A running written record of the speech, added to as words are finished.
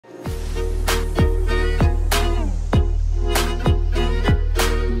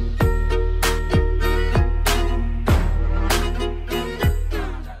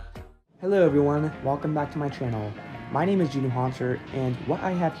welcome back to my channel. My name is Gino Haunter, and what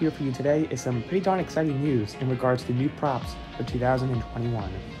I have here for you today is some pretty darn exciting news in regards to new props for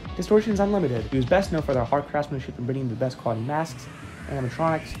 2021. Distortions Unlimited, who's best known for their hard craftsmanship and bringing the best quality masks,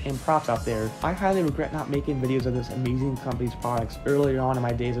 animatronics, and props out there. I highly regret not making videos of this amazing company's products earlier on in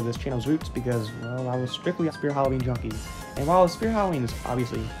my days of this channel's roots because, well, I was strictly a Spear Halloween junkie. And while Spear Halloween is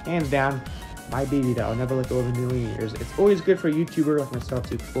obviously, hands down, my baby that I'll never let go of in a million years, it's always good for a YouTuber like myself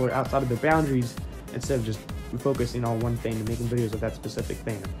to explore outside of their boundaries instead of just focusing on one thing and making videos of that specific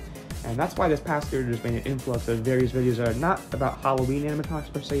thing. And that's why this past year there's been an influx of various videos that are not about Halloween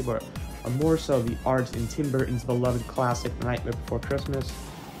animatronics per se, but are more so the arts in Tim Burton's beloved classic The Nightmare Before Christmas,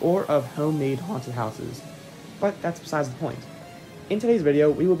 or of homemade haunted houses. But that's besides the point. In today's video,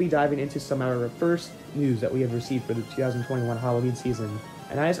 we will be diving into some of our first news that we have received for the 2021 Halloween season,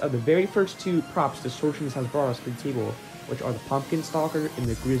 and that is of the very first two props Distortions has brought us to the table, which are the Pumpkin Stalker and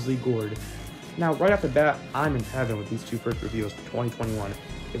the Grizzly Gourd. Now, right off the bat, I'm in heaven with these two first reveals for 2021.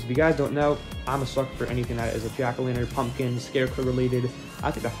 Because if you guys don't know, I'm a sucker for anything that is a jack-o'-lantern, pumpkin, scarecrow related.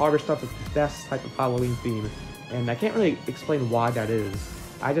 I think the horror stuff is the best type of Halloween theme, and I can't really explain why that is.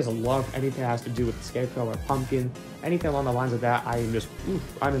 I just love anything that has to do with the scarecrow or pumpkin. Anything along the lines of that, I am just,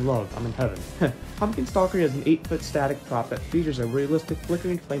 I'm in love, I'm in heaven. Pumpkin Stalker is an 8-foot static prop that features a realistic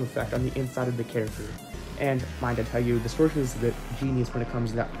flickering flame effect on the inside of the character. And, mind I tell you, Distortion is the genius when it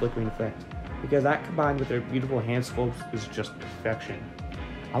comes to that flickering effect, because that combined with their beautiful hand sculpts is just perfection.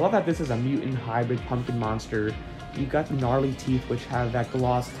 I love that this is a mutant hybrid pumpkin monster. You've got the gnarly teeth which have that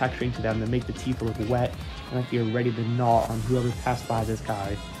gloss texturing to them that make the teeth look wet and like you're ready to gnaw on whoever passed by this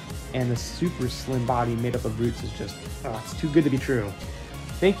guy. And the super slim body made up of roots is just, it's too good to be true.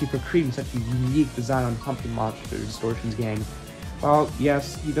 Thank you for creating such a unique design on Pumpkin Monster Distortions gang. While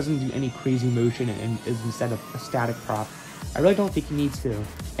yes, he doesn't do any crazy motion and is instead a static prop, I really don't think he needs to.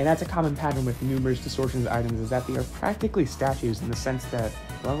 And that's a common pattern with numerous Distortions items, is that they are practically statues in the sense that,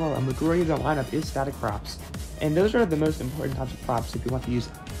 well, a majority of the lineup is static props. And those are the most important types of props if you want to use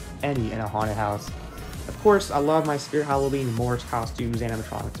any in a haunted house. Of course, I love my Spear Halloween and Morris costumes and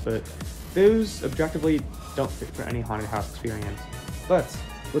animatronics, but those objectively don't fit for any haunted house experience. But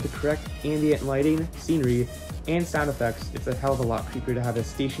with the correct ambient lighting, scenery, and sound effects, it's a hell of a lot creepier to have a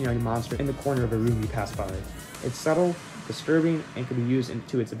stationary monster in the corner of a room you pass by. It's subtle, disturbing, and can be used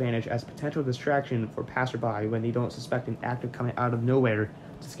to its advantage as potential distraction for passerby when they don't suspect an actor coming out of nowhere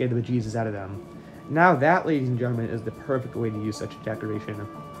to scare the bejesus out of them. Now that, ladies and gentlemen, is the perfect way to use such a decoration.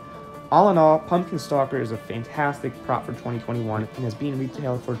 All in all, Pumpkin Stalker is a fantastic prop for 2021 and is being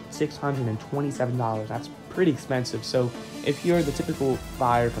retailed for $627. That's pretty expensive, so if you're the typical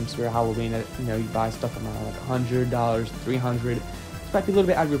buyer from Spear Halloween that, you buy stuff around like $100, $300, this might be a little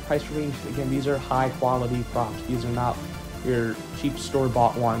bit out of your price range. Again, these are high quality props. These are not your cheap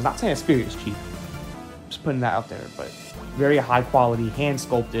store-bought ones. Not saying Spear is cheap, just putting that out there, but very high quality,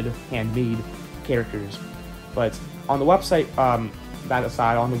 hand-sculpted, handmade characters. But on the website, that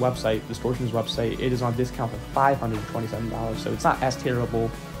aside, on the website, Distortion's website, it is on discount for $527, so it's not as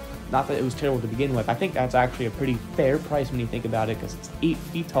terrible. Not that it was terrible to begin with. I think that's actually a pretty fair price when you think about it, because it's 8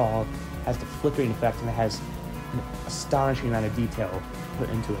 feet tall, has the flickering effect, and it has an astonishing amount of detail put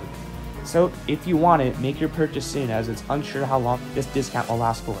into it. So if you want it, make your purchase soon, as it's unsure how long this discount will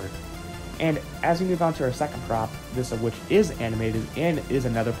last for. And as we move on to our second prop, this of which is animated and is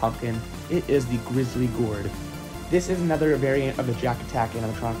another pumpkin, it is the Grizzly Gourd. This is another variant of the Jack Attack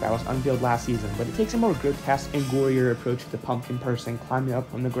animatronic that was unveiled last season, but it takes a more grotesque and gorier approach to the pumpkin person climbing up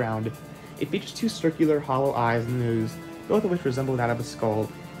from the ground. It features two circular hollow eyes and nose, both of which resemble that of a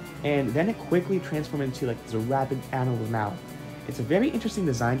skull, and then it quickly transforms into like this rapid animal mouth. It's a very interesting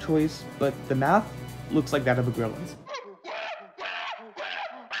design choice, but the mouth looks like that of a gorilla's.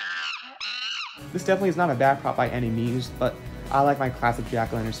 This definitely is not a bad prop by any means, but I like my classic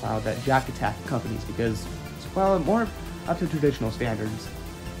jack-o'-lantern style that Jack Attack accompanies because it's, well, more up to traditional standards.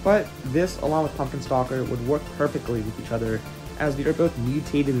 But this, along with Pumpkin Stalker, would work perfectly with each other, as they are both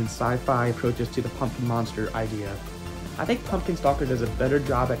mutated and sci-fi approaches to the pumpkin monster idea. I think Pumpkin Stalker does a better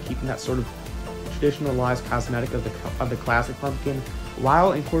job at keeping that sort of traditionalized cosmetic of the classic pumpkin,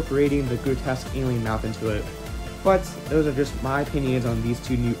 while incorporating the grotesque alien mouth into it. But those are just my opinions on these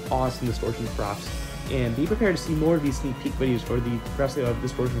two new awesome Distortions props, and be prepared to see more of these sneak peek videos for the rest of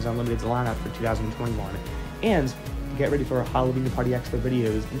Distortions Unlimited's lineup for 2021, and get ready for our Halloween and Party Expo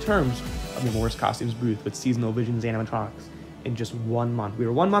videos in terms of the Morris Costumes booth with seasonal visions animatronics in just 1 month. We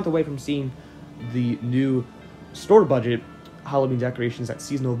are 1 month away from seeing the new store budget Halloween decorations that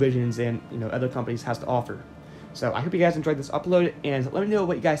Seasonal Visions and other companies has to offer. So I hope you guys enjoyed this upload, and let me know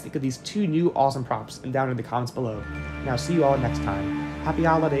what you guys think of these two new awesome props down in the comments below. And I'll see you all next time. Happy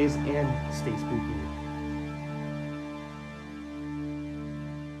holidays and stay spooky.